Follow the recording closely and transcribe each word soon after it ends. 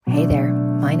Hey there,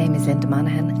 my name is Linda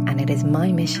Monaghan and it is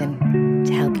my mission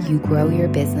to help you grow your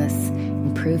business,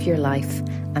 improve your life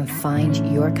and find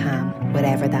your calm,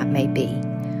 whatever that may be.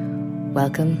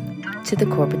 Welcome to the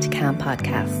Corporate to Calm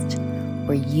podcast,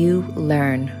 where you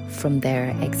learn from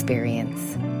their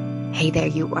experience. Hey there,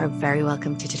 you are very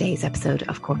welcome to today's episode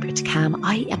of Corporate to Calm.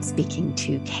 I am speaking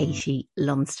to Katy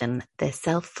Lumsden, the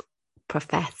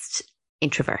self-professed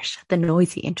introvert, the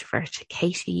noisy introvert.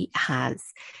 Katy has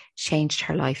changed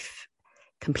her life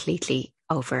completely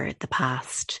over the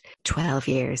past 12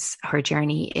 years. Her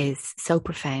journey is so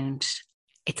profound.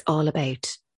 It's all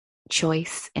about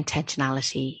choice,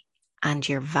 intentionality, and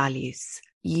your values.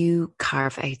 You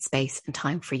carve out space and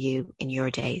time for you in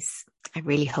your days. I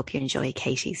really hope you enjoy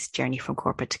Katy's journey from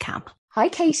corporate to calm. Hi,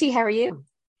 Katy. How are you?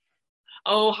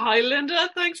 Oh, hi,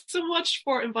 Linda. Thanks so much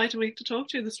for inviting me to talk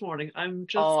to you this morning. I'm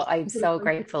so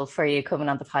grateful for you coming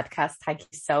on the podcast. Thank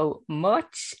you so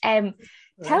much.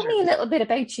 Tell me a little bit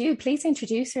about you. Please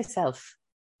introduce yourself.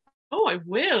 Oh, I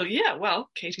will. Yeah, well,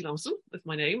 Katy Lumsden is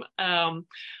my name. And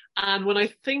when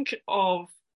I think of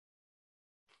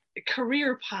a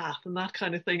career path and that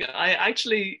kind of thing, I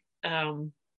actually,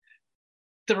 there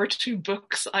are two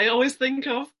books I always think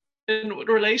of in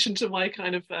relation to my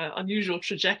kind of unusual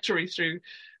trajectory through,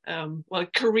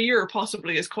 career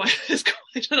possibly is quite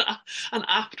an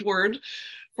apt word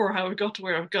for how I've got to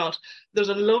where I've got. There's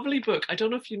a lovely book. I don't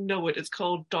know if you know it. It's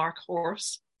called Dark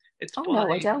Horse. It's by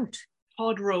no, I don't.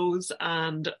 Todd Rose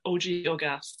and O.G.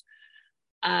 Ogas.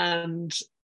 And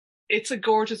it's a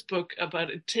gorgeous book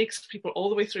it takes people all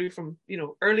the way through from,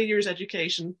 early years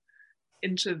education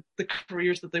into the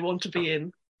careers that they want to be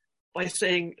in, by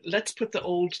saying, let's put the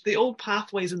old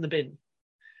pathways in the bin.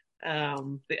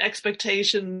 The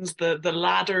expectations, the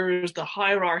ladders, the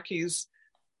hierarchies,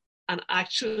 and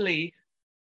actually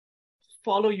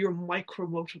follow your micro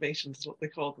motivations is what they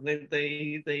call them.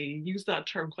 They use that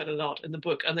term quite a lot in the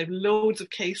book, and they've loads of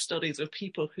case studies of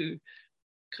people who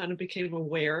kind of became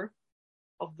aware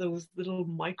of those little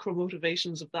micro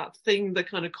motivations of that thing that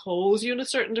kind of calls you in a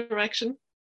certain direction.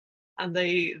 And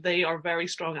they are very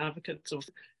strong advocates of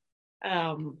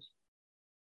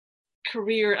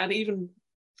career and even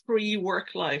pre-work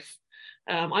life.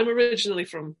 I'm originally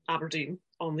from Aberdeen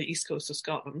on the east coast of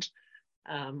Scotland.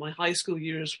 My high school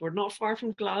years were not far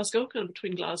from Glasgow, kind of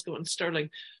between Glasgow and Stirling.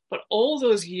 But all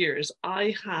those years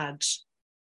I had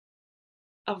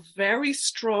a very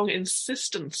strong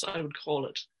insistence, I would call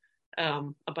it,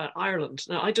 about Ireland.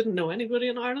 Now, I didn't know anybody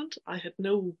in Ireland. I had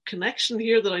no connection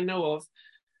here that I know of.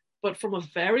 But from a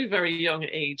very, very young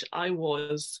age, I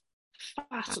was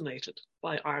fascinated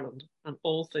by Ireland and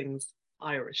all things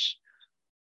Irish.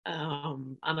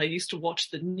 And I used to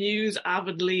watch the news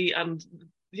avidly, and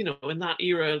in that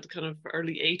era, the kind of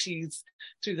early 80s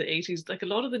through the 80s, like a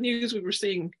lot of the news we were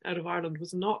seeing out of Ireland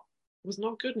was not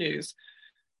good news.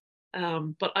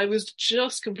 But I was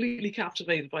just completely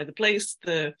captivated by the place,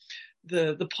 the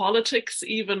politics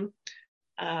even.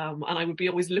 And I would be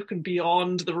always looking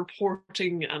beyond the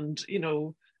reporting, and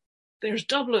there's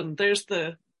Dublin, there's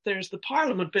the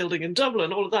Parliament building in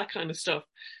Dublin, all of that kind of stuff.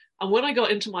 And when I got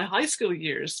into my high school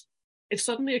years, it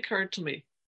suddenly occurred to me,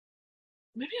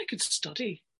 maybe I could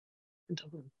study in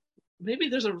Dublin. Maybe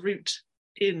there's a route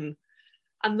in.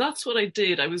 And that's what I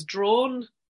did. I was drawn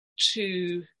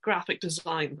to graphic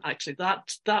design, actually.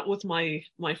 That was my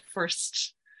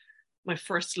first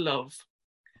love.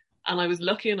 And I was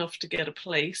lucky enough to get a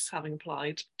place, having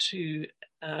applied to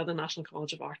the National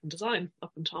College of Art and Design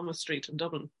up in Thomas Street in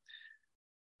Dublin.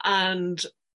 And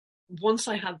once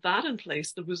I had that in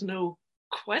place, there was no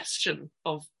question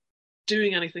of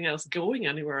doing anything else, going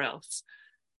anywhere else.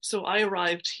 So I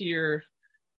arrived here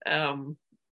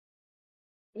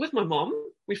with my mom.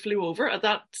 We flew over. At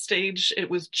that stage,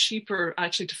 it was cheaper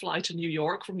actually to fly to New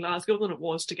York from Glasgow than it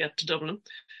was to get to Dublin.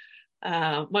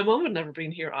 My mom had never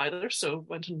been here either, so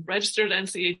went and registered at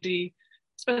NCAD,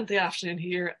 spent the afternoon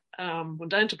here, went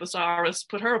down to Busaras,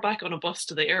 put her back on a bus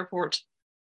to the airport,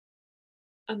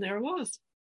 and there I was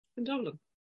in Dublin,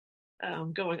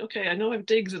 going, okay, I know I have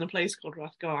digs in a place called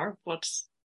Rathgar, but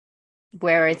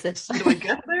where is it? How do I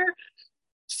get there?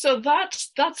 So that's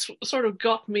sort of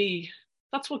got me.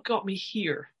 That's what got me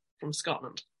here from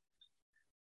Scotland,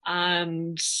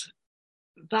 and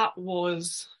that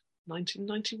was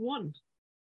 1991,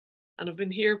 and I've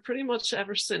been here pretty much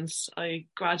ever since. I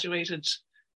graduated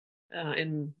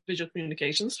in visual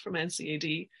communications from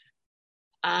NCAD,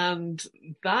 and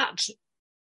that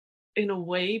in a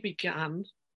way began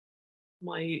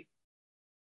my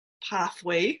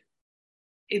pathway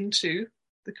into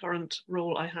the current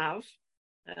role I have,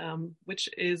 which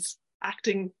is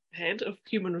acting head of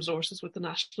human resources with the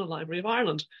National Library of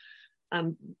Ireland.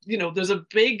 And, there's a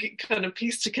big kind of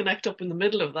piece to connect up in the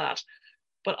middle of that.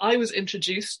 But I was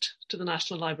introduced to the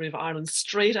National Library of Ireland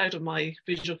straight out of my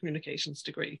visual communications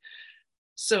degree.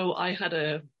 So I had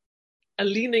a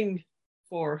leaning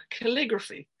for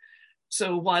calligraphy.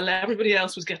 So while everybody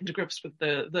else was getting to grips with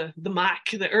the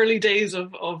Mac, the early days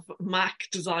of Mac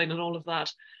design and all of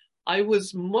that, I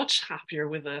was much happier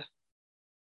with an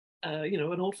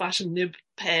old-fashioned nib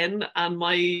pen, and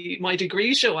my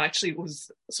degree show actually was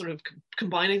sort of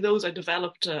combining those. I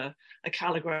developed a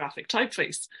calligraphic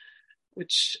typeface,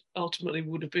 which ultimately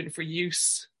would have been for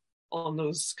use on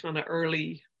those kind of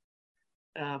early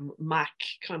Mac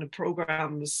kind of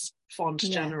programs, font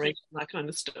generation, that kind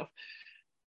of stuff.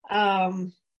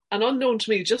 And unknown to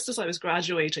me, just as I was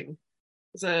graduating,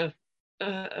 was a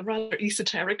rather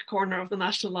esoteric corner of the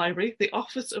National Library, the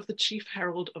Office of the Chief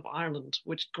Herald of Ireland,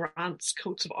 which grants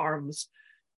coats of arms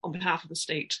on behalf of the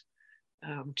state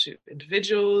to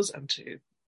individuals and to,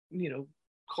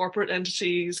 corporate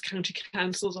entities, county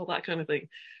councils, all that kind of thing.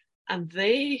 And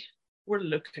they were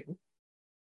looking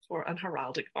for an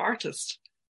heraldic artist.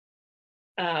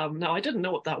 Now, I didn't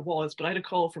know what that was, but I had a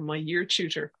call from my year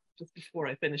tutor just before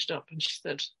I finished up, and she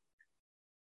said,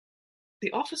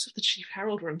 the Office of the Chief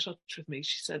Herald were in touch with me.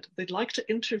 She said, they'd like to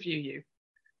interview you.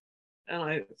 And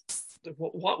I said,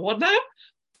 what now?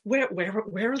 Where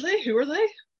are they? Who are they?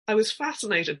 I was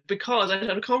fascinated because I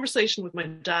had a conversation with my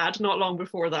dad not long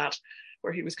before that,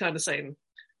 where he was kind of saying,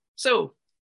 so,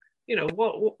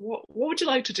 what would you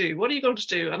like to do? What are you going to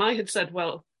do? And I had said,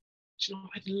 well,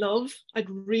 I'd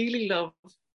really love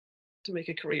to make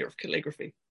a career of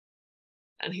calligraphy.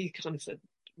 And he kind of said,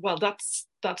 well, that's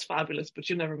fabulous, but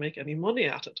you never make any money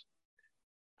at it.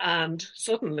 And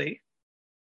suddenly,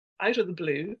 out of the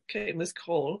blue, came this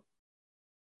call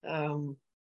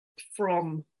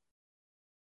from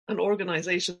an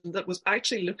organization that was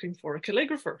actually looking for a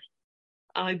calligrapher.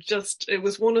 It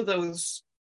was one of those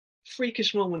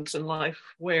freakish moments in life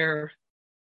where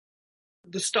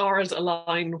the stars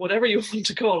align, whatever you want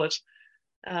to call it.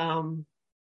 And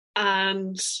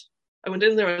I went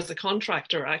in there as a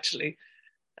contractor, actually,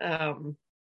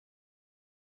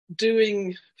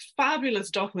 doing fabulous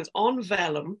documents on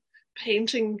vellum,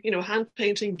 painting, hand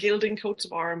painting, gilding coats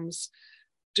of arms,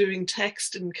 doing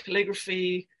text and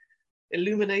calligraphy,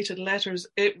 illuminated letters.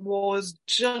 It was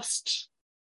just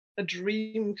a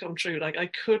dream come true. Like, I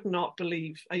could not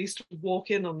believe. I used to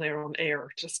walk in on there on air,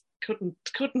 just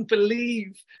couldn't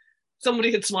believe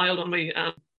somebody had smiled on me.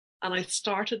 And I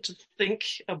started to think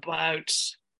about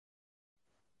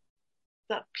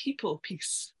that people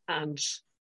piece, and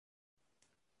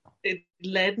it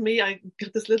led me. I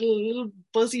got this little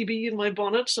buzzy bee in my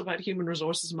bonnet about human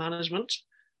resources management,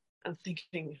 and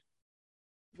thinking,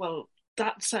 well,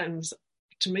 that sounds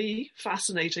to me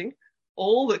fascinating.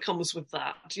 All that comes with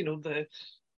that, the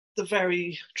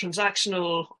very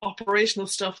transactional, operational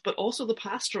stuff, but also the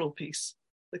pastoral piece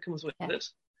that comes with it.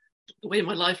 The way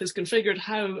my life is configured,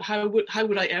 how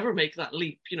would I ever make that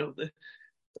leap?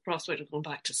 The prospect of going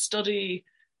back to study,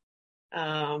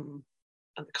 and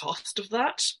the cost of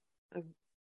that. I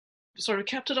sort of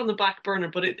kept it on the back burner,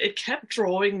 but it kept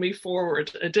drawing me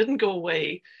forward. It didn't go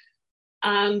away.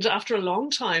 And after a long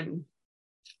time,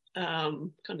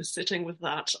 kind of sitting with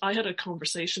that, I had a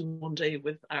conversation one day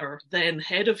with our then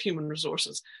head of human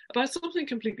resources about something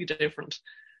completely different.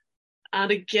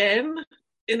 And again,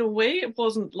 in a way, it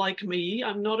wasn't like me.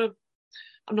 I'm not a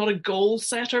goal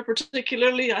setter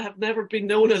particularly. I have never been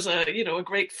known as a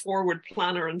great forward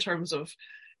planner in terms of,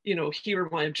 here are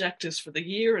my objectives for the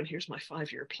year and here's my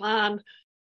 5-year plan.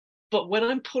 But when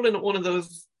I'm pulling at one of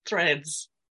those threads,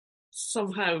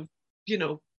 somehow,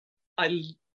 I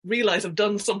realize I've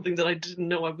done something that I didn't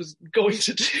know I was going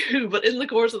to do. But in the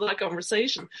course of that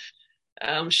conversation,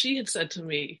 she had said to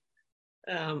me,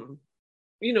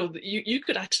 you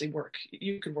could actually work.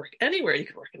 You could work anywhere. You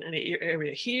could work in any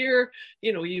area here.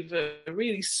 You've a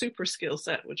really super skill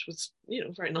set, which was,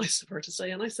 very nice of her to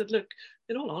say. And I said, look,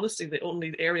 in all honesty, the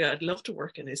only area I'd love to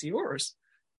work in is yours,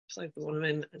 beside the one I'm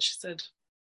in. And she said,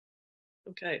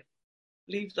 okay,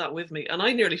 leave that with me. And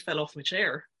I nearly fell off my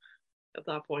chair at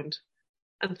that point.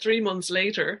 And 3 months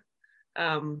later,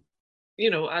 and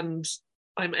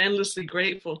I'm endlessly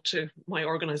grateful to my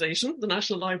organization, the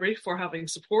National Library, for having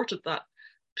supported that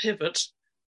pivot.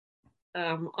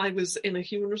 I was in a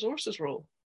human resources role,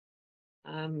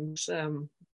 and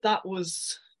that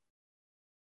was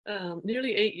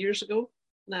nearly 8 years ago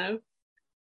now,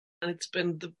 and it's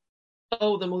been the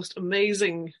most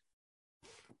amazing,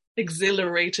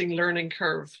 exhilarating learning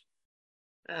curve.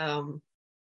 And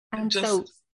just so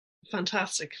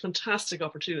fantastic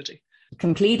opportunity.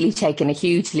 completely taken a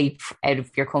huge leap out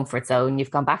of your comfort zone.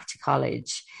 You've gone back to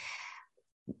college.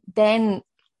 Then,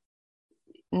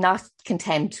 not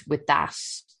content with that,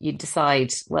 you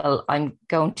decide, well, I'm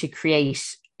going to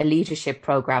create a leadership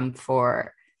program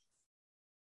for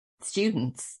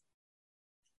students.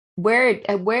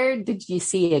 Where did you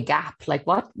see a gap? Like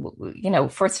what,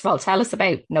 first of all, tell us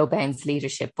about No Bounds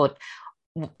Leadership, but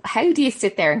how do you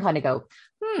sit there and kind of go,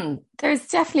 there's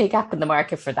definitely a gap in the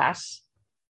market for that?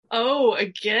 Oh,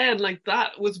 again, like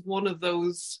that was one of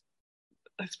those,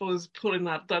 I suppose, pulling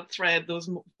that thread,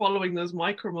 following those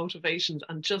micro motivations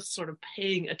and just sort of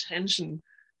paying attention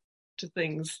to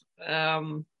things.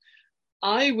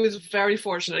 I was very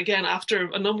fortunate. Again, after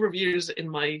a number of years in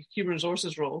my human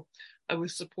resources role, I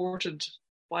was supported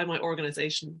by my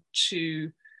organization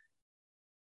to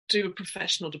do a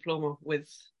professional diploma with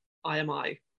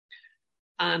IMI.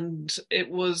 And it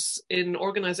was in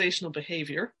organizational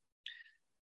behavior.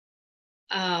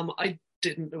 I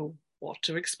didn't know what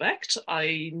to expect.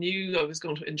 I knew I was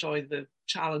going to enjoy the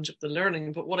challenge of the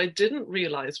learning, but what I didn't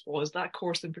realize was that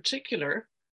course in particular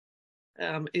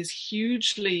is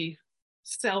hugely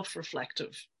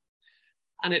self-reflective,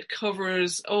 and it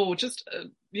covers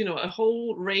a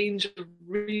whole range of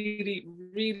really,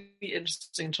 really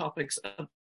interesting topics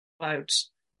about,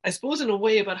 I suppose, in a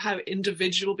way, about how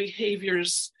individual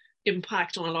behaviors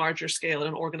impact on a larger scale at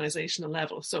an organizational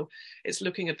level. So it's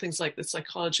looking at things like the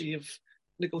psychology of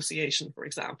negotiation, for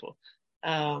example.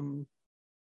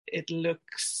 It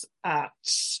looks at,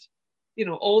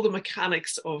 all the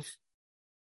mechanics of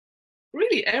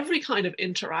really every kind of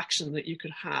interaction that you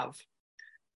could have.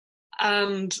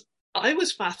 And I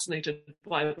was fascinated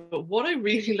by it, but what I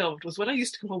really loved was when I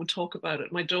used to come home and talk about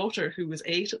it, my daughter, who was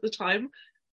 8 at the time,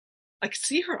 I could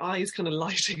see her eyes kind of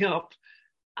lighting up.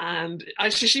 And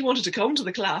actually, she wanted to come to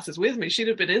the classes with me. She'd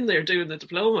have been in there doing the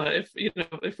diploma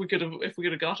if we could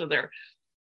have got her there.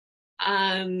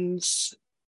 And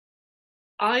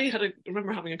I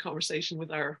remember having a conversation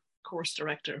with our course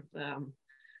director,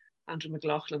 Andrew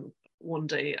McLaughlin, one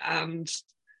day, and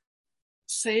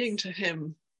saying to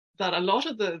him that a lot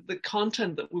of the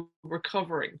content that we were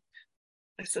covering,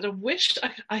 I said, I wished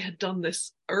I had done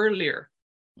this earlier,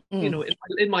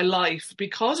 in my life,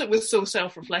 because it was so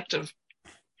self-reflective.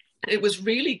 It was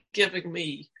really giving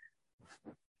me,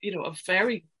 a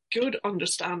very good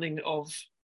understanding of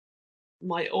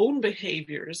my own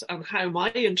behaviors and how my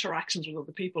interactions with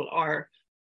other people are,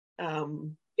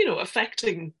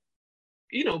 affecting,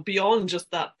 beyond just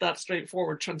that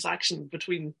straightforward transaction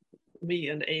between me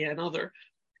and another,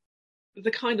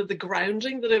 the kind of the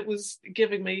grounding that it was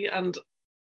giving me. And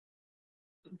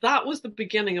that was the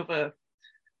beginning of a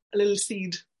little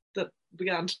seed that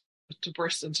began to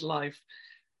burst into life.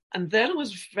 And then I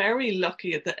was very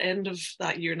lucky at the end of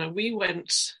that year. Now we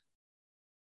went,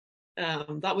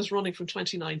 that was running from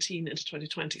 2019 into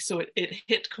 2020. So it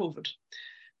hit COVID.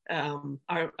 And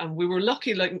we were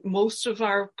lucky, like most of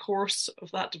our course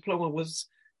of that diploma was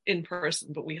in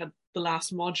person, but we had the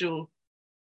last module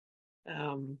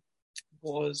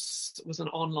was an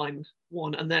online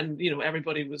one. And then,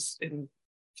 everybody was in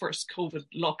first COVID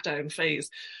lockdown phase.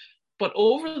 But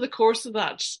over the course of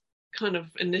that kind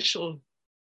of initial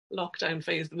lockdown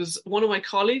phase, there was one of my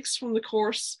colleagues from the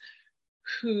course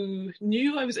who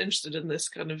knew I was interested in this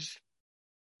kind of,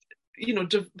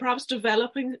 perhaps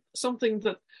developing something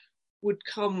that would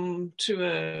come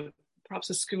to perhaps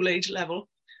a school age level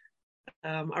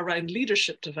around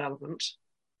leadership development.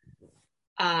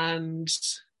 And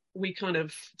we kind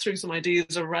of threw some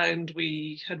ideas around.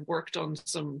 We had worked on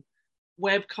some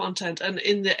web content, and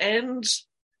in the end,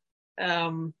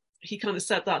 he kind of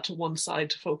set that to one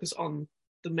side to focus on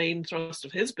the main thrust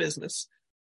of his business.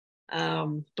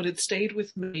 But it stayed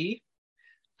with me.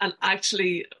 And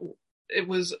actually, it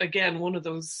was, again, one of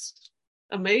those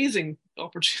amazing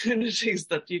opportunities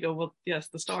that you go, well, yes,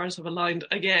 the stars have aligned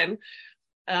again.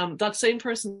 That same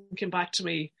person came back to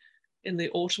me in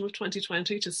the autumn of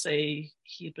 2020 to say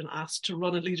he had been asked to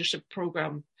run a leadership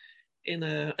program in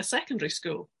a secondary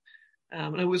school.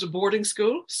 And it was a boarding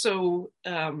school. So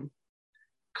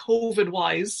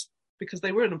COVID-wise, because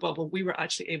they were in a bubble, we were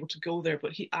actually able to go there,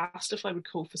 but he asked if I would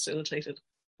co-facilitate it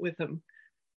with him.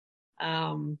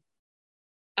 And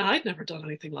I'd never done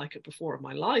anything like it before in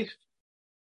my life,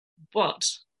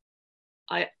 but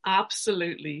I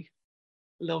absolutely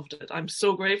loved it. I'm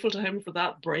so grateful to him for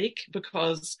that break,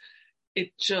 because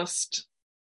it just,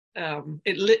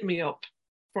 it lit me up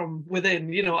from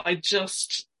within.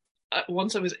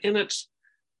 Once I was in it,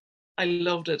 I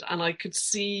loved it. And I could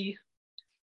see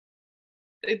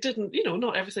it didn't,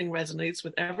 not everything resonates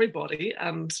with everybody.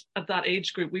 And at that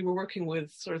age group, we were working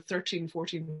with sort of 13,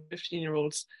 14,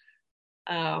 15-year-olds.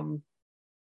 Um,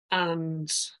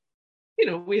 and,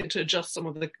 we had to adjust some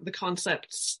of the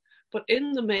concepts. But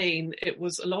in the main, it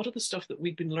was a lot of the stuff that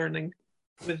we'd been learning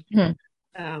with, in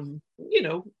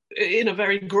a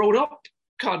very grown up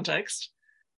context.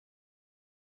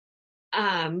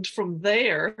 And from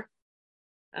there,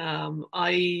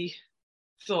 I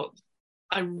thought,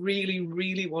 I really,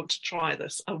 really want to try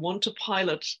this. I want to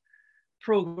pilot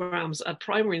programs at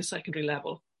primary and secondary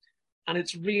level. And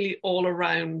it's really all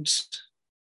around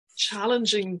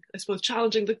challenging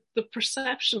the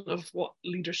perception of what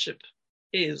leadership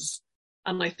is.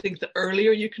 And I think the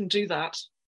earlier you can do that,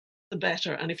 the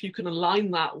better. And if you can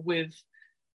align that with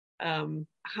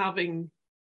having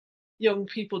young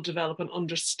people develop an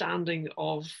understanding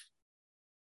of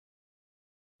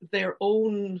their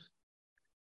own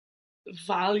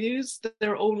values,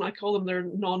 their own, I call them their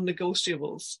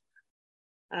non-negotiables.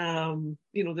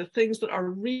 The things that are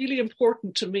really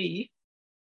important to me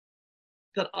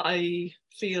that I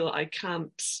feel I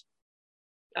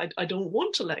don't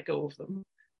want to let go of them.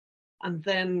 And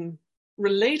then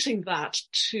relating that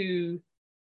to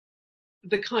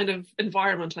the kind of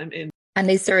environment I'm in.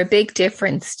 And is there a big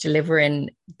difference delivering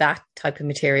that type of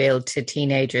material to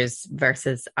teenagers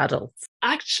versus adults?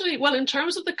 Actually, well, in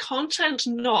terms of the content,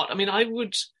 not. I mean, I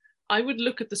would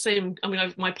look at the same. I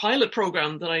mean, my pilot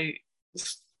program that I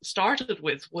started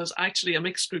with was actually a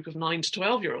mixed group of 9 to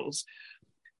 12-year-olds.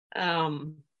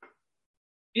 The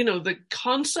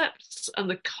concepts and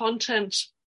the content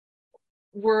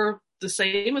were the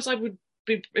same as I would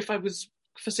be if I was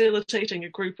facilitating a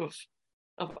group of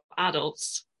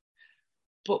adults.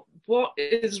 But what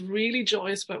is really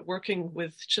joyous about working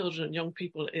with children and young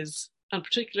people is, and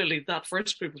particularly that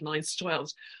first group of 9s to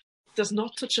 12s, there's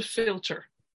not such a filter,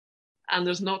 and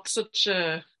there's not such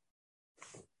a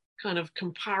kind of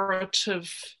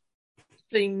comparative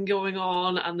thing going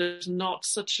on, and there's not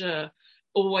such a,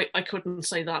 I couldn't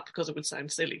say that because it would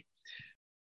sound silly.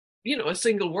 A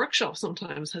single workshop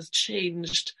sometimes has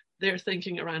changed their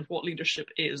thinking around what leadership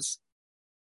is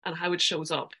and how it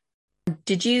shows up.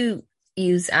 Did you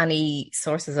use any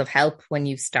sources of help when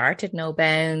you started No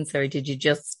Bounds, or did you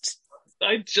just...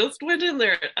 I just went in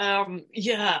there.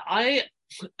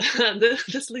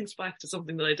 This links back to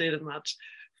something that I did in that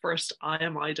first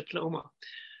IMI diploma.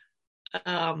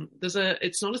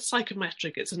 It's not a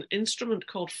psychometric, it's an instrument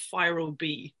called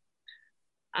FIRO-B.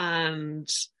 And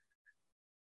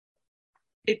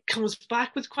it comes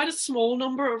back with quite a small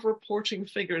number of reporting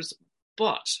figures,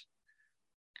 but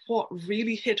what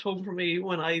really hit home for me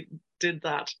when I did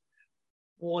that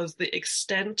was the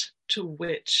extent to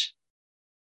which,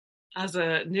 as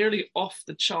a nearly off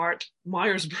the chart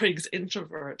Myers-Briggs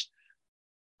introvert,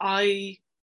 I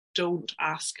don't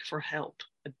ask for help.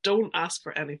 I don't ask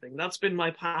for anything. That's been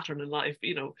my pattern in life,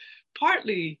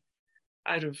 partly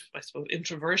out of, I suppose,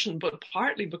 introversion, but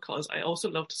partly because I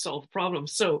also love to solve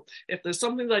problems. So if there's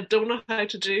something that I don't know how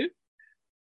to do,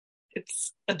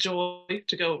 it's a joy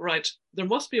to go, right, there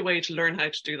must be a way to learn how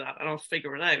to do that, and I'll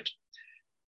figure it out.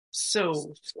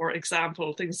 So, for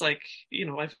example, things like,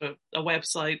 I have a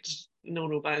website,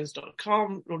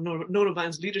 nonobounds.com, or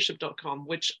nonoboundsleadership.com,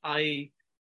 which I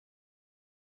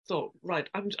thought, right,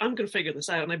 I'm going to figure this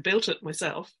out. And I built it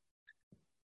myself,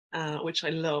 which I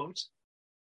loved.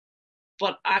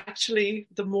 But actually,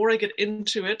 the more I get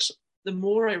into it, the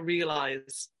more I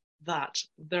realize that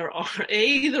there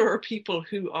are people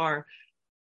who are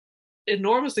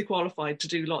enormously qualified to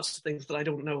do lots of things that I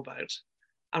don't know about.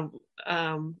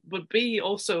 But B,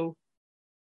 also,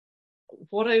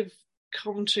 what I've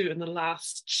come to in the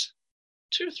last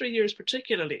 2 or 3 years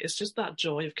particularly is just that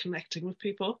joy of connecting with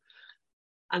people.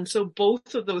 And so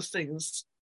both of those things,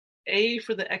 A,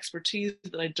 for the expertise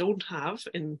that I don't have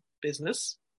in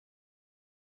business,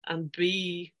 and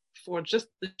B, for just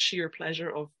the sheer pleasure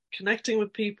of connecting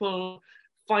with people,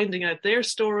 finding out their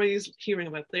stories, hearing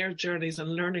about their journeys,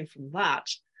 and learning from that.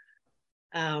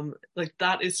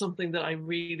 That is something that I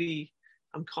really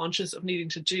am conscious of needing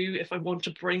to do if I want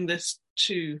to bring this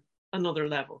to another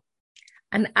level.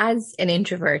 And as an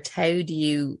introvert, how do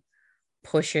you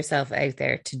push yourself out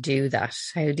there to do that?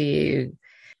 How do you...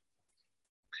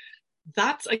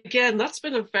 That's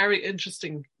been a very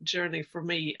interesting journey for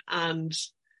me. And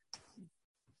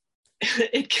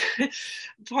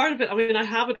part of it, I mean, I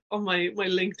have it on my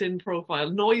LinkedIn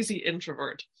profile, noisy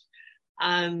introvert.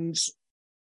 And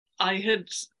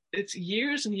it's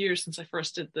years and years since I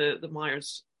first did the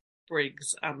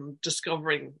Myers-Briggs, and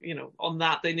discovering, on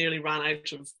that they nearly ran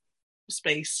out of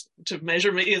space to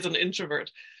measure me as an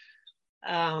introvert.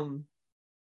 And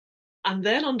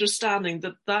then understanding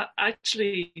that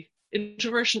actually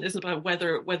introversion isn't about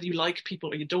whether you like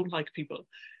people or you don't like people.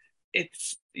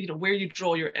 it's, where you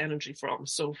draw your energy from.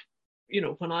 So,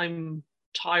 when I'm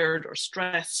tired or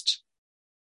stressed,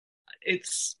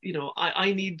 it's,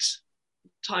 I need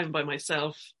time by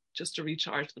myself just to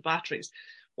recharge the batteries.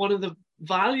 One of the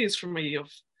values for me of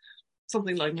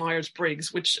something like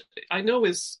Myers-Briggs, which I know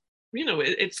is,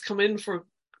 it's come in for a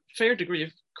fair degree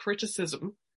of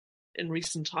criticism in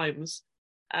recent times.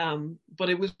 But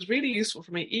it was really useful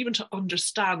for me even to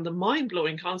understand the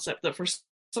mind-blowing concept that for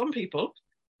some people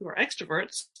who are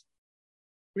extroverts,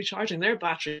 recharging their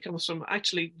battery comes from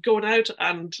actually going out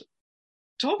and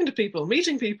talking to people,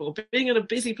 meeting people, being in a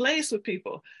busy place with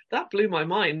people. That blew my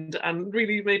mind and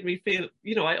really made me feel,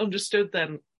 I understood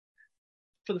then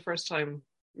for the first time,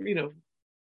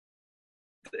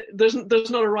 there's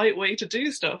not a right way to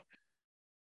do stuff.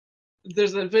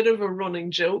 There's a bit of a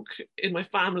running joke in my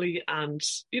family and,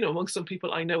 amongst some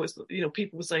people I know is,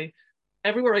 people will say,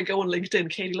 everywhere I go on LinkedIn,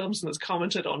 Katy Lumsden has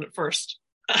commented on it first.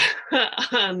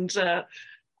 And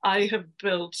I have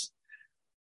built,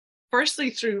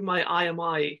 firstly through my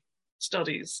IMI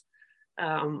studies,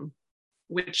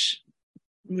 which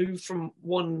moved from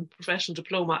one professional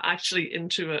diploma actually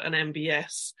into an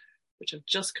MBS, which I've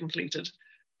just completed.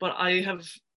 But I have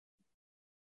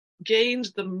gained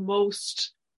the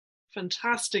most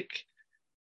fantastic,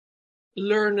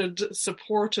 learned,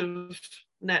 supportive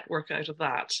network out of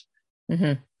that.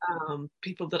 Mm-hmm.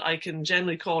 People that I can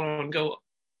generally call on and go,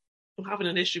 I'm having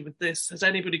an issue with this. Has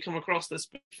anybody come across this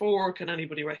before? Can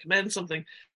anybody recommend something?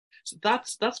 So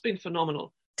that's been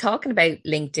phenomenal. Talking about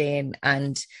LinkedIn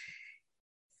and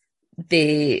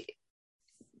the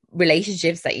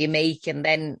relationships that you make, and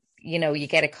then, you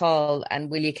get a call and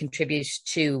will you contribute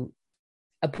to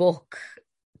a book?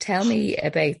 Tell me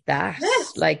about that.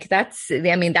 Yes. Like that's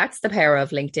the power of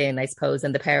LinkedIn, I suppose,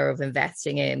 and the power of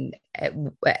investing in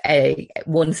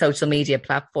one social media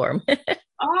platform.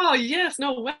 Oh yes,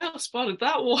 no, well spotted.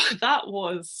 That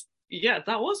was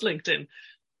LinkedIn.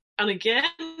 And again,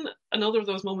 another of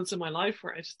those moments in my life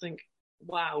where I just think,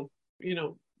 wow,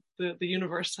 the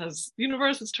universe has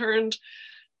turned.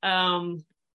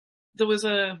 There was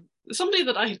somebody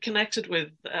that I had connected with,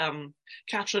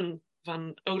 Katrin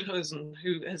van Oudhuizen,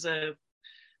 who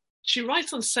she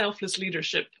writes on selfless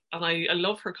leadership, and I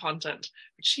love her content.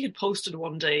 But she had posted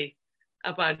one day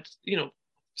about,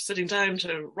 sitting down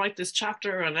to write this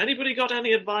chapter, and anybody got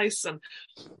any advice? And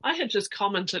I had just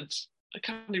commented, I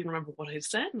can't even remember what I had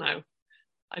said now.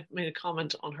 I made a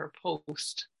comment on her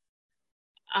post.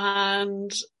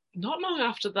 And not long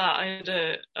after that, I had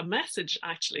a message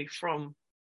actually from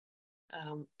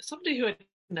somebody who I'd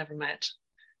never met,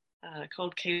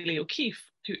 called Katy O'Keefe,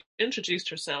 who introduced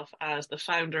herself as the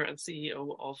founder and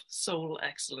CEO of Soul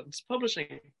Excellence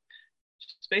Publishing.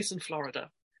 She's based in Florida.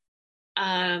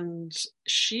 And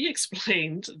she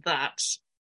explained that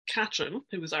Katrin,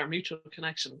 who was our mutual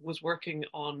connection, was working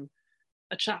on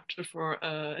a chapter for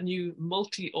a new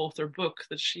multi-author book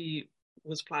that she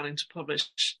was planning to publish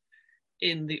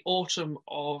in the autumn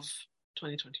of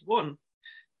 2021.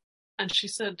 And she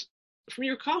said, from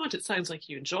your comment, it sounds like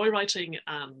you enjoy writing,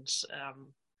 and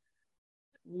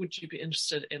would you be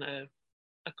interested in a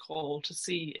call to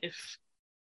see if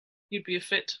you'd be a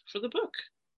fit for the book?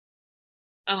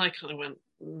 And I kind of went,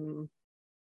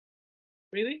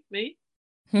 really? Me?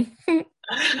 And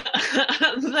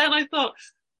then I thought,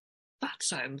 that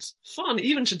sounds fun,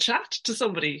 even to chat to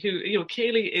somebody who,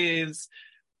 Kaylee is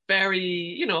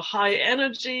very, high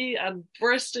energy and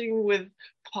bursting with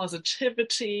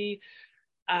positivity.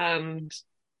 And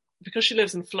because she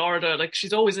lives in Florida, like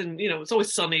she's always in, it's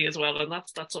always sunny as well. And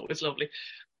that's always lovely.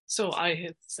 So I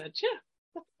had said, yeah,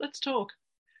 let's talk.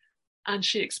 And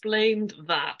she explained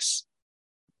that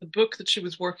the book that she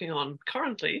was working on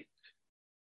currently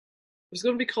was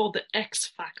going to be called The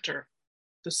X Factor,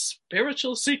 the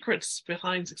spiritual secrets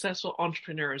behind successful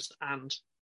entrepreneurs and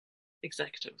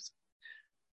executives.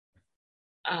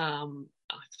 I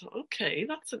thought, okay,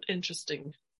 that's an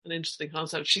interesting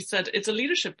concept. She said it's a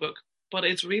leadership book, but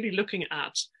it's really looking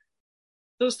at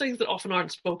those things that often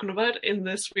aren't spoken about in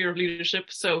the sphere of leadership.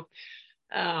 So,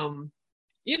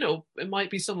 it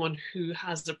might be someone who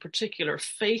has a particular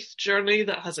faith journey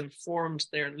that has informed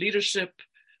their leadership,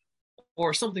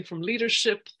 or something from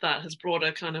leadership that has brought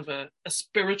a kind of a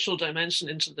spiritual dimension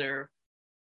into their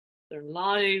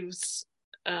lives.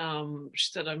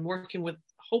 She said, I'm working with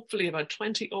hopefully about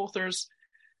 20 authors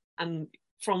and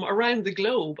from around the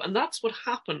globe. And that's what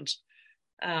happened.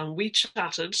 We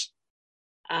chatted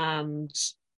and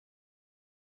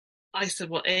I said,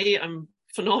 well, I'm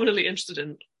phenomenally interested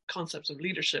in concepts of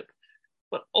leadership,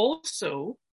 but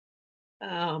also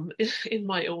in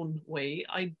my own way,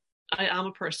 I am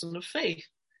a person of faith.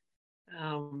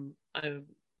 I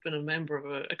been a member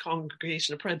of a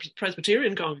congregation, a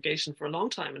Presbyterian congregation for a long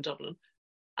time in Dublin.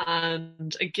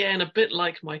 And again, a bit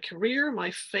like my career,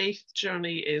 my faith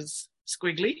journey is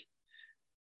squiggly.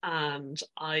 And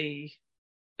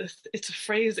it's a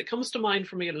phrase that comes to mind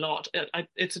for me a lot.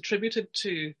 It's attributed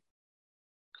to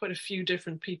quite a few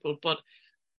different people, but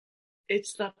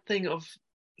it's that thing of,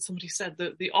 somebody said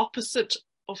that the opposite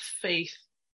of faith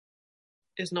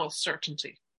is not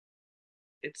certainty.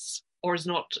 Is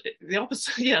not the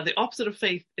opposite. Yeah, the opposite of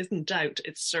faith isn't doubt,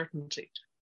 it's certainty.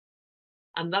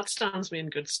 And that stands me in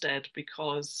good stead,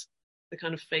 because the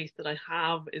kind of faith that I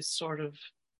have is sort of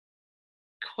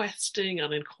questing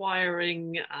and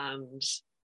inquiring and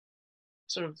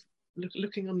sort of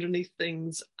looking underneath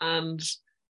things. And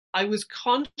I was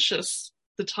conscious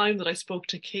the time that I spoke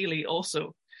to Katy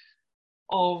also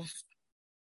of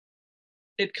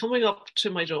it coming up to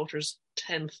my daughter's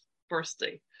 10th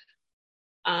birthday.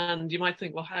 And you might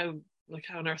think, well, how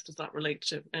on earth does that relate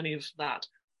to any of that?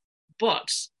 But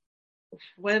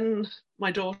when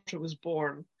my daughter was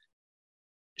born,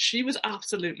 she was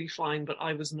absolutely fine, but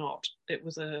I was not. It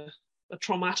was a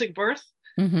traumatic birth.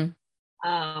 Mm-hmm.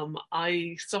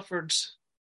 I suffered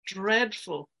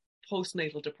dreadful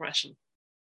postnatal depression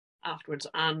afterwards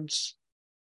and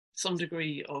some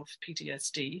degree of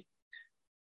PTSD.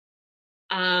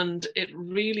 And it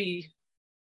really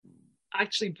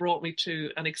actually brought me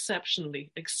to an exceptionally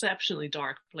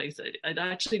dark place. It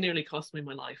actually nearly cost me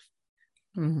my life.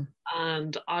 Mm-hmm.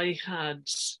 And I had,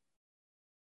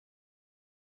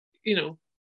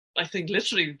 I think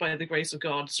literally by the grace of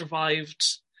God,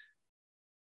 survived.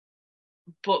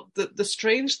 But the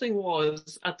strange thing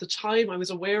was, at the time, I was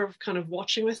aware of kind of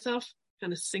watching myself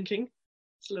kind of sinking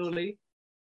slowly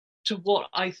to what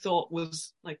I thought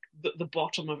was like the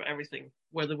bottom of everything,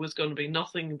 where there was going to be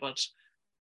nothing but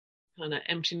kind of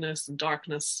emptiness and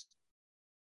darkness.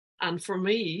 And for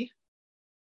me,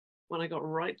 when I got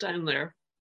right down there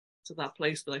to that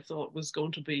place that I thought was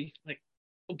going to be like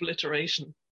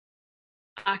obliteration,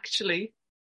 actually,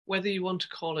 whether you want to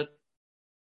call it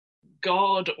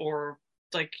God or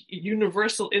like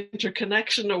universal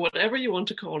interconnection or whatever you want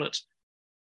to call it,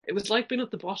 it was like being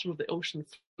at the bottom of the ocean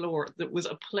floor. That was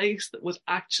a place that was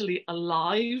actually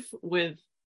alive with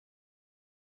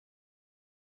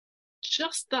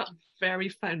just that very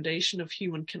foundation of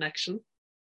human connection.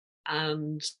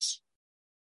 And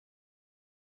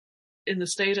in the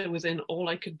state I was in, all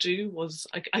I could do was,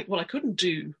 I couldn't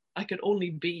do, I could only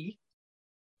be.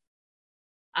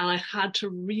 And I had to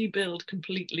rebuild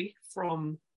completely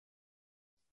from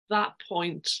that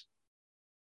point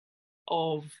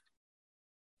of,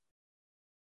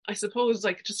 I suppose,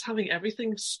 like just having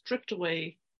everything stripped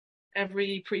away,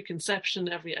 every preconception,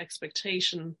 every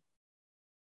expectation.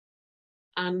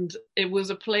 And it was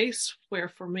a place where,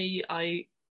 for me, I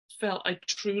felt I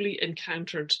truly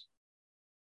encountered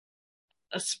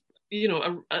a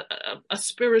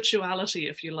spirituality,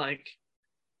 if you like,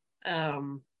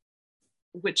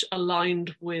 which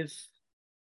aligned with,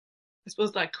 I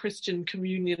suppose, that Christian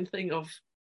communion thing of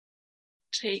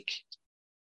take,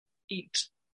 eat.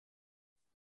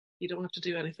 You don't have to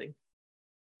do anything.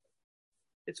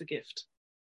 It's a gift.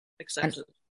 Accept it.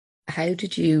 How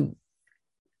did you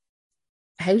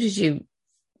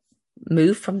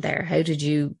move from there? How did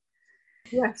you?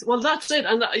 Yes, well, that's it.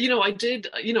 And, I did,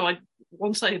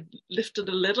 once I had lifted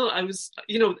a little, I was,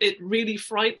 it really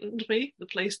frightened me, the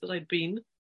place that I'd been,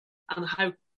 and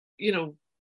how, it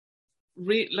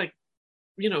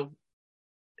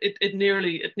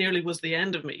nearly was the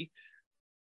end of me.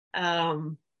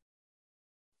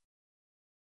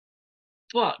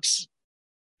 But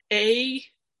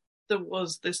there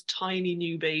was this tiny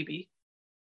new baby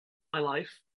in my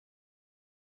life,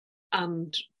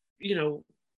 and,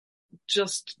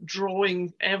 just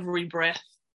drawing every breath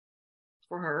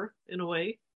for her in a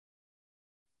way.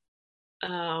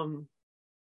 And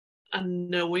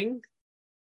knowing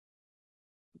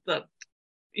that,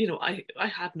 I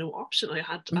had no option. I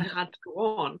had to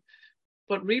go on.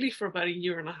 But really, for about a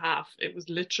year and a half, it was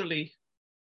literally,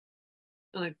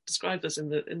 and I described this in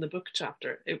the book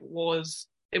chapter, it was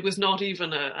not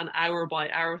even an hour by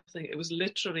hour thing. It was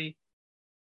literally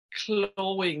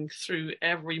clawing through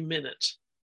every minute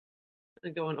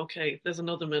and going, okay, there's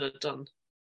another minute done.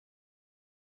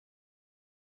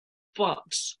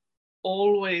 But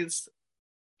always,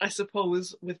 I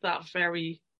suppose, with that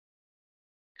very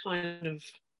kind of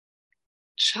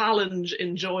challenge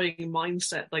enjoying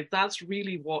mindset, like that's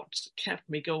really what kept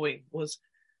me going, was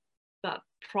that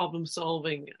problem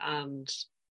solving and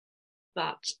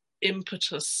that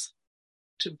impetus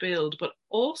to build, but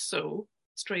also,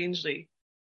 strangely,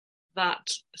 that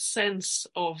sense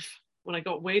of, when I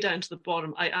got way down to the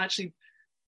bottom, I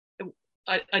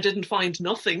didn't find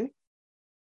nothing.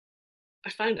 I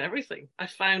found everything. I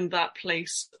found that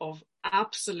place of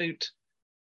absolute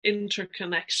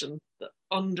interconnection that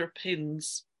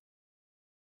underpins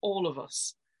all of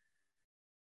us.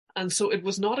 And so it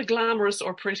was not a glamorous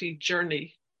or pretty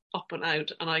journey up and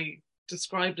out. And I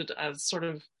described it as sort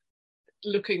of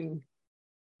looking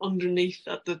underneath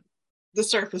at the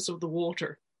surface of the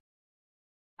water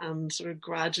and sort of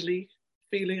gradually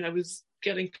feeling I was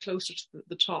getting closer to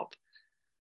the top.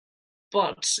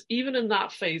 But even in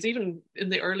that phase, even in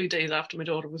the early days after my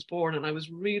daughter was born and I was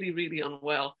really, really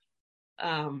unwell,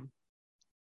 I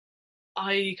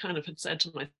kind of had said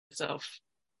to myself,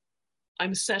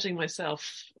 I'm setting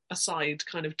myself aside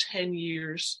kind of 10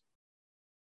 years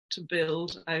to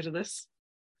build out of this.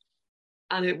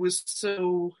 And it was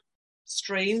so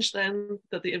strange then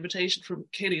that the invitation from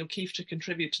Katy O'Keefe to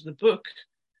contribute to the book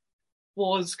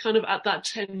was kind of at that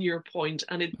 10-year point.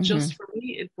 And it just, for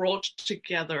me, it brought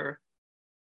together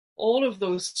all of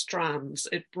those strands.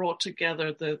 It brought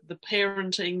together the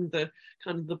parenting, the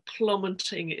kind of the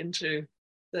plummeting into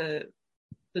the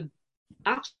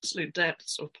absolute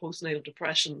depths of postnatal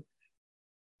depression,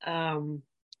 and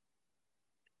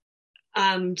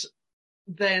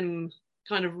then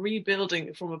kind of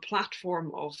rebuilding from a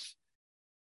platform of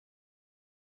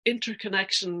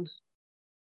interconnection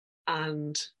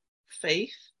and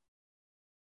faith,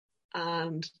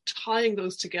 and tying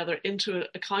those together into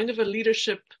a kind of a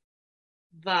leadership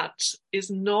that is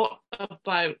not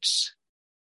about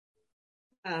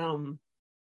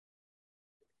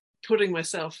putting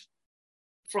myself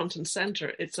front and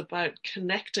center. It's about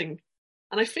connecting.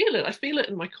 And I feel it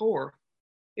in my core.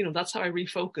 You know, that's how I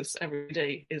refocus every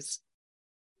day, is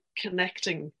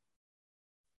connecting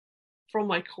from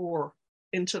my core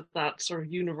into that sort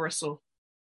of universal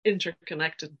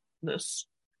interconnectedness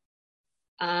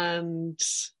and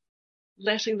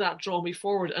letting that draw me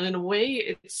forward. And in a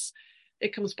way,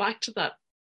 it comes back to that.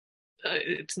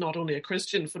 It's not only a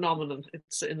Christian phenomenon,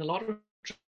 it's in a lot of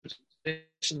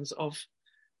traditions of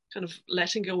kind of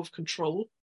letting go of control,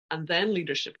 and then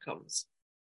leadership comes.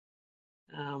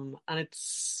 And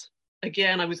it's,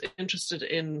 again, I was interested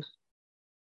in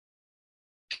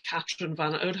Katrin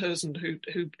van Oudhuizen,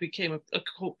 who became a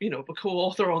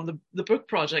co-author on the book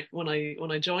project when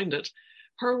I joined it.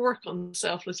 Her work on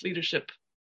selfless leadership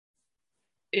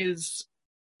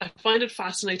I find it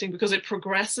fascinating because it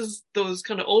progresses those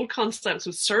kind of old concepts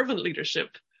of servant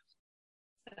leadership,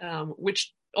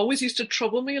 which always used to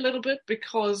trouble me a little bit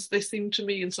because they seem to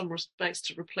me in some respects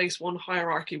to replace one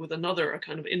hierarchy with another, a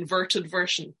kind of inverted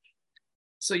version.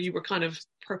 So you were kind of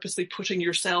purposely putting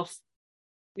yourself,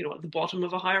 at the bottom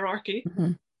of a hierarchy.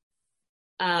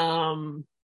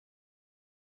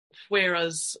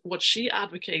 Whereas what she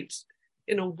advocates,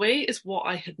 in a way, is what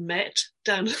I had met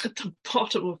down at the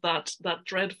bottom of that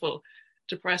dreadful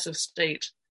depressive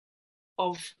state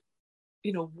of,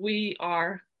 we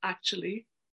are actually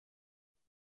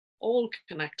all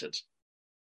connected,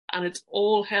 and it's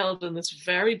all held in this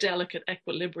very delicate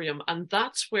equilibrium. And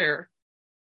that's where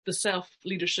the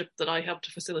self-leadership that I help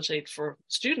to facilitate for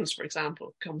students, for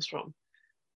example, comes from,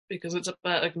 because it's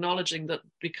about acknowledging that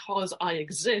because I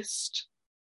exist,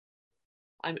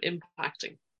 I'm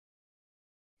impacting.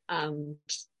 And,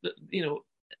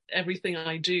 everything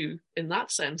I do in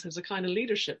that sense is a kind of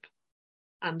leadership.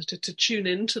 And to tune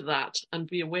into that and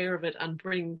be aware of it and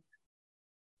bring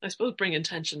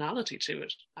intentionality to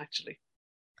it, actually.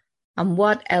 And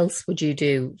what else would you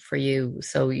do for you?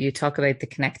 So you talk about the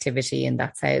connectivity, and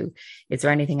that's how. Is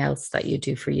there anything else that you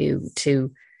do for you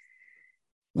to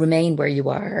remain where you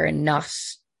are and not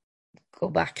go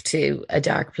back to a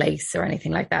dark place or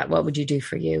anything like that? What would you do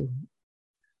for you?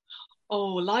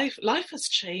 Oh, life has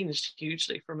changed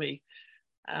hugely for me.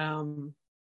 And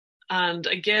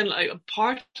again,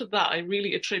 part of that I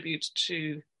really attribute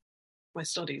to my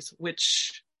studies,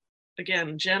 which,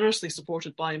 again, generously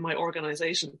supported by my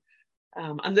organization.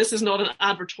 And this is not an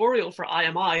advertorial for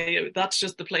IMI. That's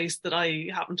just the place that I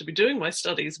happen to be doing my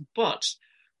studies. But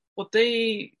what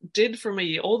they did for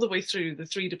me all the way through the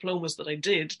 3 diplomas that I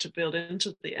did to build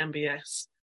into the MBS,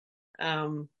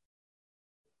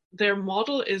 their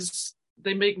model is,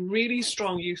 they make really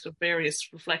strong use of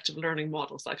various reflective learning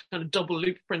models, like kind of double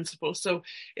loop principle. So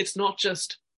it's not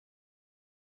just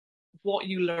what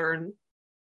you learn,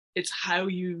 it's how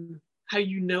you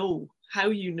know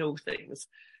things.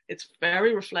 It's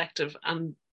very reflective,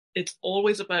 and it's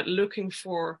always about looking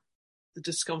for the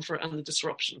discomfort and the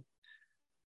disruption.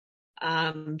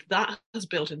 And that has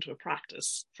built into a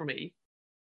practice for me,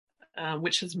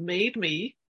 which has made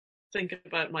me think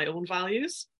about my own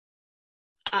values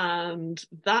And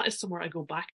that is somewhere I go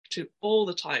back to all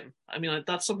the time. I mean,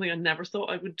 that's something I never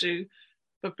thought I would do,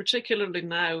 but particularly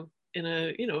now in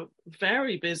a,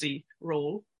 very busy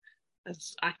role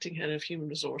as acting head of human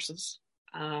resources,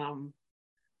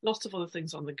 lots of other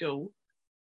things on the go.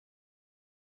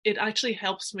 It actually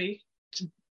helps me to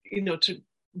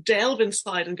delve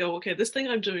inside and go, okay, this thing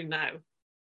I'm doing now,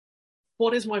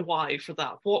 what is my why for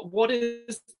that? What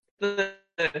is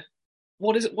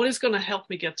going to help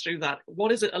me get through that?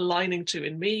 What is it aligning to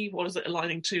in me? What is it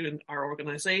aligning to in our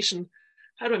organization?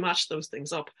 How do I match those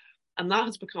things up? And that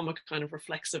has become a kind of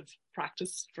reflexive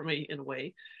practice for me in a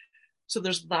way. So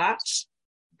there's that.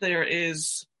 There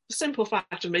is the simple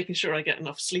fact of making sure I get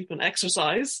enough sleep and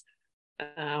exercise.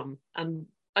 And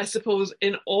I suppose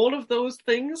in all of those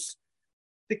things,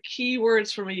 the key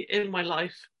words for me in my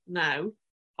life now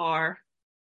are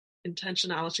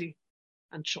intentionality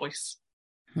and choice.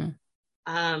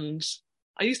 And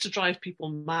I used to drive people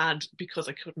mad because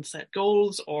I couldn't set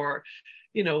goals, or,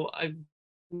 I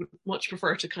would much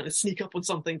prefer to kind of sneak up on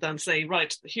something than say,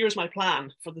 right, here's my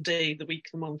plan for the day, the week,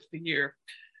 the month, the year.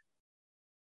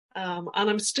 And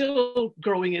I'm still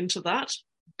growing into that.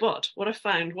 But what I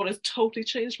found, what has totally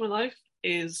changed my life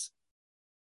is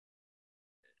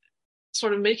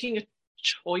sort of making a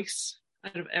choice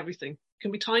out of everything. It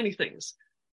can be tiny things,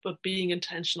 but being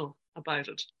intentional about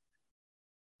it.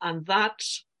 And that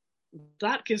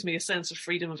gives me a sense of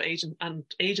freedom of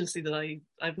agency that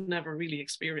I've never really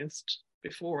experienced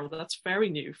before. That's very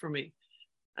new for me.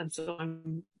 And so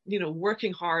I'm,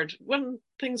 working hard when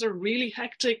things are really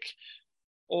hectic,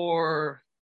 or,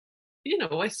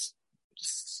 I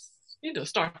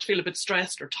start to feel a bit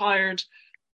stressed or tired,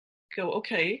 go,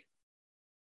 okay,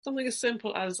 something as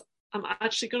simple as I'm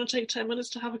actually going to take 10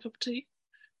 minutes to have a cup of tea.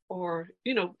 Or,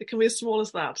 it can be as small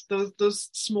as that. Those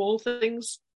small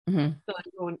things that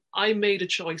I'm going, I made a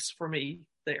choice for me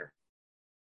there.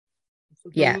 So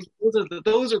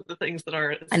those are the things that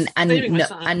are and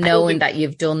knowing that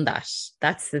you've done that.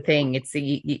 That's the thing. It's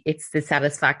the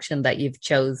satisfaction that you've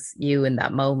chose you in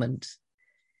that moment.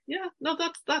 Yeah, no,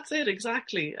 that's it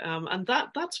exactly. And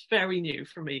that's very new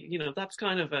for me. That's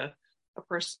kind of a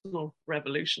personal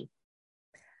revolution.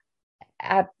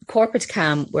 At Corporate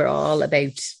Cam, we're all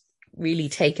about really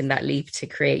taking that leap to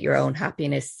create your own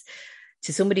happiness.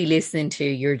 To somebody listening to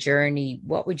your journey,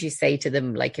 what would you say to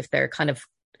them? Like if they're kind of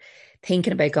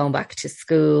thinking about going back to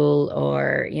school,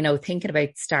 or, thinking about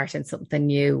starting something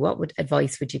new, what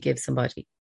advice would you give somebody?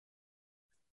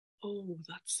 Oh,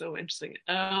 that's so interesting.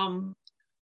 I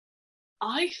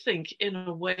think in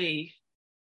a way,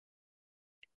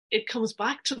 it comes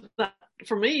back to that.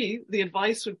 For me, the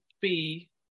advice would be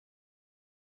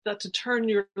that to turn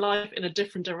your life in a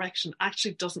different direction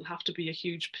actually doesn't have to be a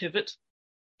huge pivot.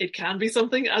 It can be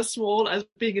something as small as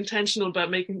being intentional about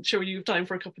making sure you have time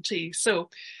for a cup of tea. So,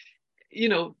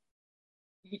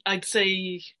 I'd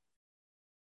say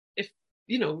if,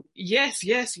 yes,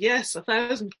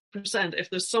 1,000%. If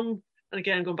there's some, and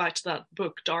again, going back to that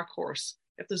book, Dark Horse,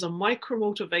 if there's a micro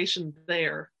motivation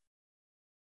there,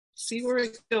 see where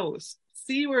it goes,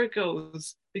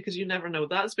 because you never know.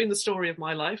 That's been the story of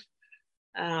my life.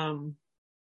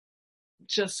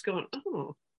 Just going,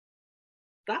 oh,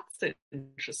 that's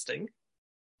interesting.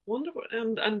 Wonderful.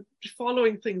 And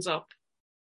following things up.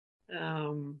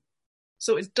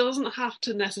 So it doesn't have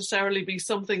to necessarily be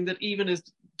something that even is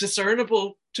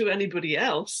discernible to anybody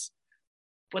else,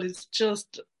 but it's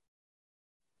just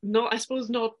not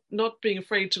being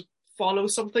afraid to follow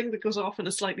something that goes off in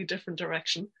a slightly different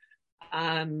direction.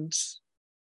 And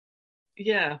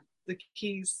yeah, the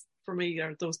keys for me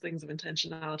are those things of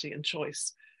intentionality and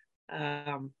choice.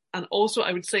 And also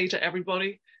I would say to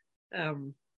everybody,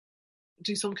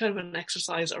 do some kind of an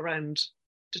exercise around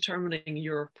determining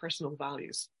your personal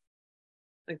values.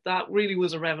 Like that really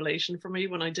was a revelation for me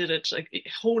when I did it, like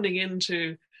honing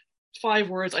into 5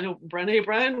 words. I know Brené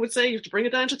Brown would say you have to bring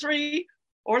it down to 3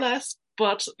 or less,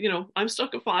 but I'm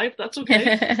stuck at 5. That's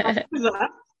okay.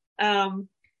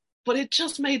 But it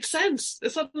just made sense.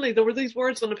 Suddenly there were these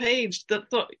words on a page that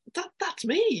thought, that's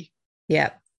me. Yeah.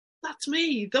 That's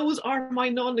me. Those are my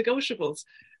non-negotiables.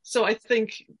 So I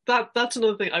think that's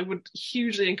another thing I would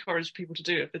hugely encourage people to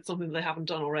do if it's something they haven't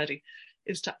done already,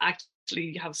 is to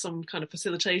actually have some kind of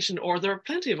facilitation, or there are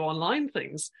plenty of online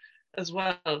things as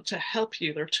well to help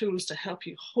you. There are tools to help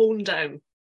you hone down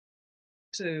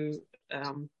to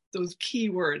those key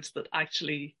words that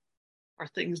actually are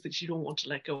things that you don't want to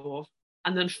let go of,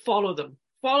 and then follow them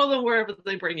wherever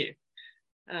they bring you.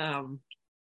 And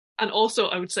also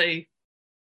I would say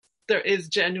there is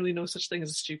genuinely no such thing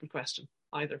as a stupid question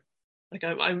either. Like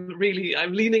I'm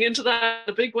leaning into that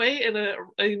in a big way in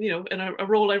a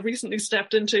role I've recently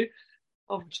stepped into,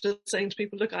 of just saying to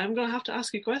people, look, I'm going to have to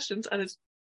ask you questions, and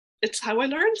it's how I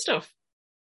learn stuff.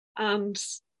 And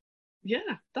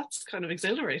yeah, that's kind of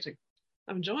exhilarating.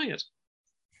 I'm enjoying it.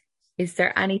 Is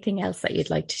there anything else that you'd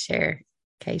like to share,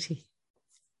 Katy?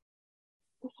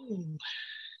 Oh,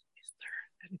 is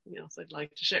there anything else I'd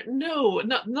like to share? No,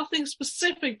 nothing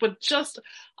specific, but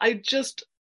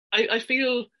I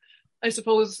feel, I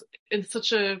suppose, in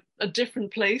such a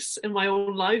different place in my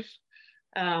own life,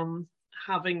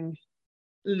 having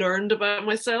learned about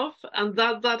myself, and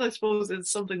that I suppose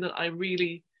is something that I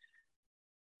really,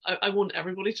 I want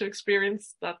everybody to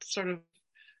experience, that sort of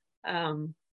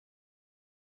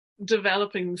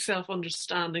developing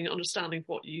self-understanding, understanding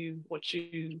what you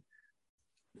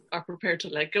are prepared to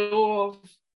let go of,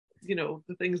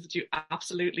 the things that you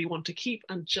absolutely want to keep,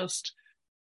 and just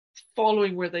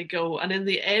following where they go. And in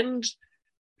the end,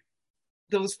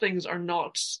 those things are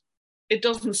not, it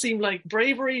doesn't seem like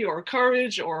bravery or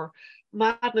courage or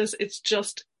madness. It's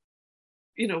just,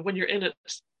 when you're in it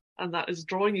and that is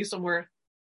drawing you somewhere,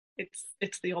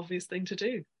 it's the obvious thing to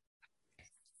do.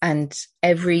 And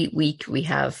every week we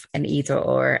have an either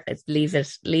or. Leave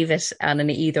it on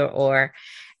an either or.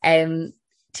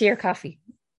 Tea or coffee?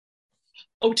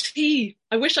 Oh, tea.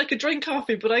 I wish I could drink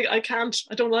coffee, but I can't.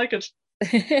 I don't like it.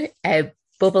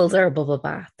 Bubbles or a bubble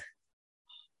bath?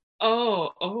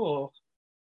 Oh.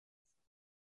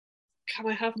 Can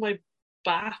I have my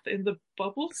bath in the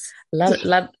bubbles? A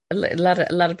lot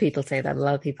of people say that. A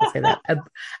lot of people say that.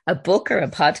 A book or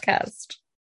a podcast?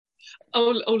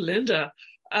 Oh, Linda.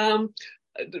 I'm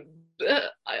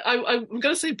going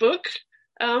to say book,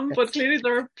 but clearly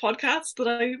there are podcasts that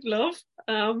I love.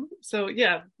 So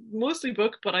yeah, mostly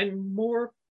book, but I'm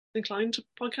more inclined to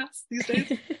podcasts these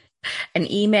days.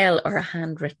 An email or a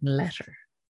handwritten letter?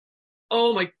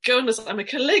 Oh my goodness, I'm a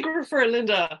calligrapher,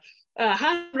 Linda. A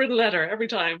handwritten letter every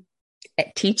time.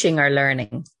 Teaching or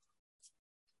learning?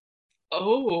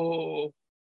 Oh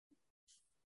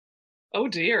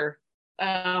dear.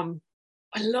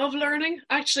 I love learning.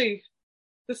 Actually,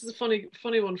 this is a funny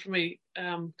one for me,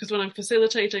 because when I'm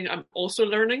facilitating, I'm also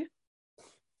learning.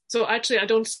 So actually, I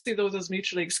don't see those as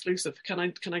mutually exclusive. Can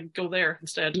I go there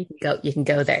instead? You can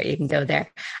go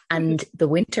there. And the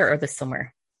winter or the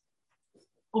summer?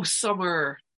 Oh,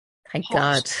 summer. Thank Hot,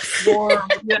 God. Warm.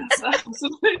 Yes,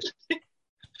 absolutely.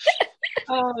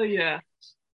 Oh yeah.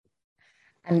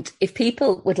 And if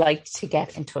people would like to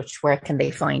get in touch, where can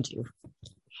they find you?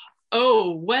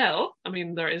 Oh, well, I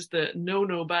mean, there is the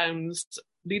No Bounds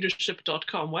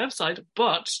leadership.com website,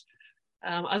 but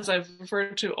as I've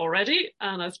referred to already,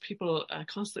 and as people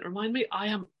constantly remind me, I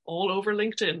am all over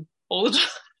LinkedIn all the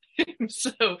time.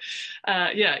 So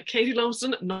Katy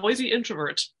Lumsden, noisy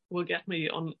introvert, will get me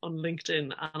on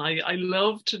LinkedIn. And I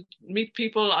love to meet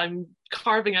people. I'm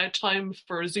carving out time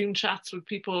for Zoom chats with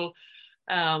people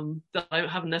that I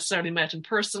haven't necessarily met in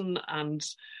person. And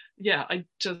yeah, I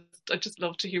just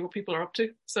love to hear what people are up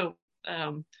to. So,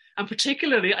 and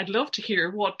particularly, I'd love to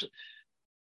hear what,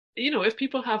 if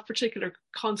people have particular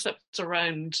concepts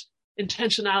around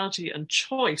intentionality and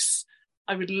choice.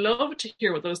 I would love to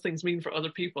hear what those things mean for other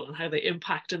people and how they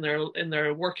impact in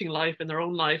their working life, in their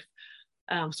own life.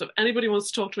 So if anybody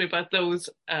wants to talk to me about those,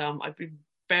 I'd be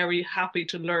very happy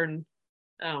to learn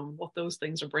what those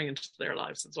things are bringing to their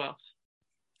lives as well.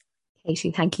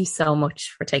 Katy, thank you so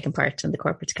much for taking part in the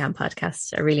Corporate to Calm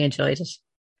podcast. I really enjoyed it.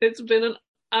 It's been an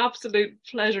absolute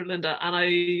pleasure, Linda.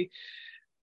 And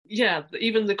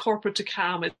even the Corporate to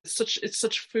Calm, it's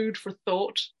such food for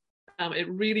thought. It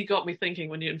really got me thinking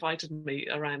when you invited me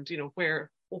around,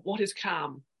 what is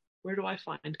calm? Where do I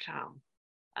find calm?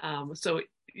 So,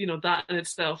 that in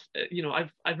itself,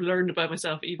 I've learned about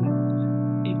myself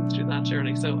even through that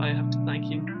journey. So I have to thank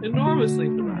you enormously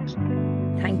for that.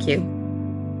 Thank you.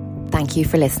 Thank you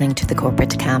for listening to the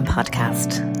Corporate to Calm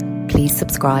podcast. Please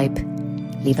subscribe,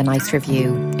 leave a nice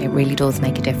review. It really does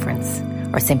make a difference.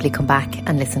 Or simply come back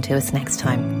and listen to us next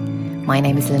time. My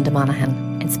name is Linda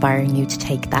Monaghan, inspiring you to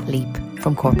take that leap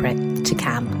from corporate to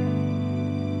calm.